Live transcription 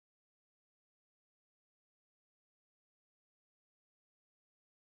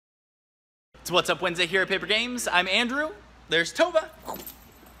It's What's Up Wednesday here at Paper Games. I'm Andrew, there's Tova, and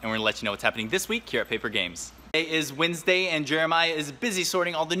we're gonna let you know what's happening this week here at Paper Games. Today is Wednesday and Jeremiah is busy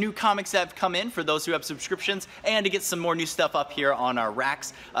sorting all the new comics that have come in for those who have subscriptions and to get some more new stuff up here on our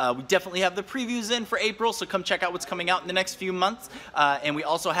racks. We definitely have the previews in for April, so come check out what's coming out in the next few months. And we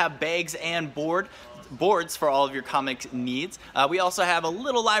also have bags and boards for all of your comic needs. We also have a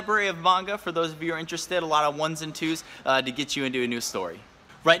little library of manga for those of you who are interested, a lot of 1s and 2s to get you into a new story.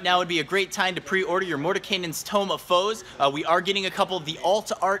 Right now would be a great time to pre-order your Mordekainen's Tome of Foes. We are getting a couple of the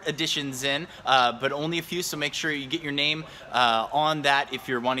alt art editions in, but only a few, so make sure you get your name on that if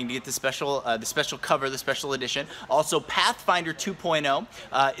you're wanting to get the special cover, the special edition. Also, Pathfinder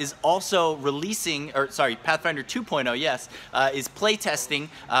 2.0 is also releasing, or sorry, Pathfinder 2.0, yes, is playtesting,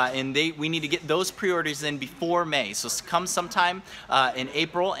 and we need to get those pre-orders in before May. So come sometime in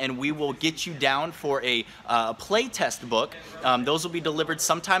April, and we will get you down for a playtest book. Those will be delivered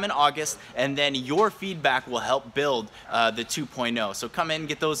sometime in August, and then your feedback will help build the 2.0. So come in and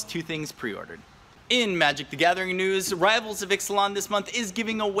get those two things pre-ordered. In Magic the Gathering news, Rivals of Ixalan this month is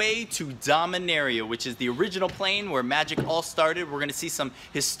giving away to Dominaria, which is the original plane where Magic all started. We're going to see some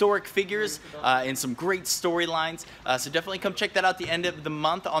historic figures and some great storylines. So definitely come check that out at the end of the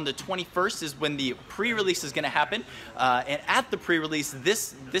month. On the 21st is when the pre-release is going to happen. And at the pre-release,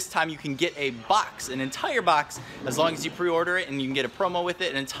 this time you can get a box, an entire box, as long as you pre-order it, and you can get a promo with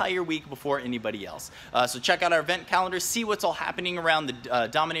it an entire week before anybody else. So check out our event calendar, see what's all happening around the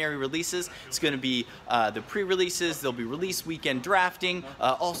Dominaria releases. It's going to be the pre-releases, there'll be release weekend drafting,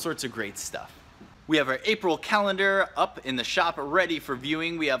 all sorts of great stuff. We have our April calendar up in the shop ready for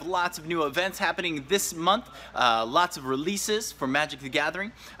viewing. We have lots of new events happening this month, lots of releases for Magic the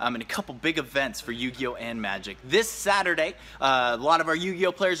Gathering, and a couple big events for Yu-Gi-Oh! And Magic. This Saturday, a lot of our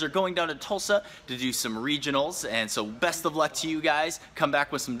Yu-Gi-Oh! Players are going down to Tulsa to do some regionals, and so best of luck to you guys. Come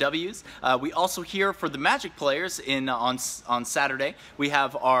back with some W's. We also here for the Magic players on Saturday, we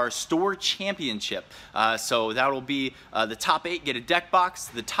have our store championship. So that will be the top 8 get a deck box,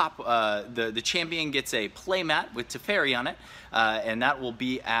 the champion gets a play mat with Teferi on it, and that will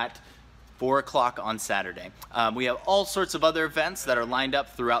be at 4 o'clock on Saturday. We have all sorts of other events that are lined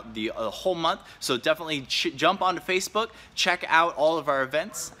up throughout the whole month, so definitely jump onto Facebook, check out all of our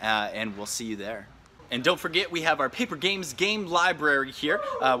events, and we'll see you there. And don't forget, we have our Paper Games game library here,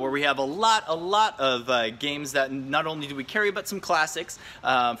 where we have a lot of games that not only do we carry, but some classics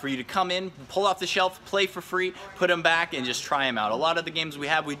for you to come in, pull off the shelf, play for free, put them back, and just try them out. A lot of the games we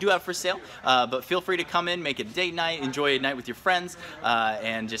do have for sale, but feel free to come in, make it a date night, enjoy a night with your friends,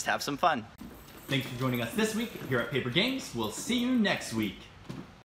 and just have some fun. Thanks for joining us this week here at Paper Games. We'll see you next week.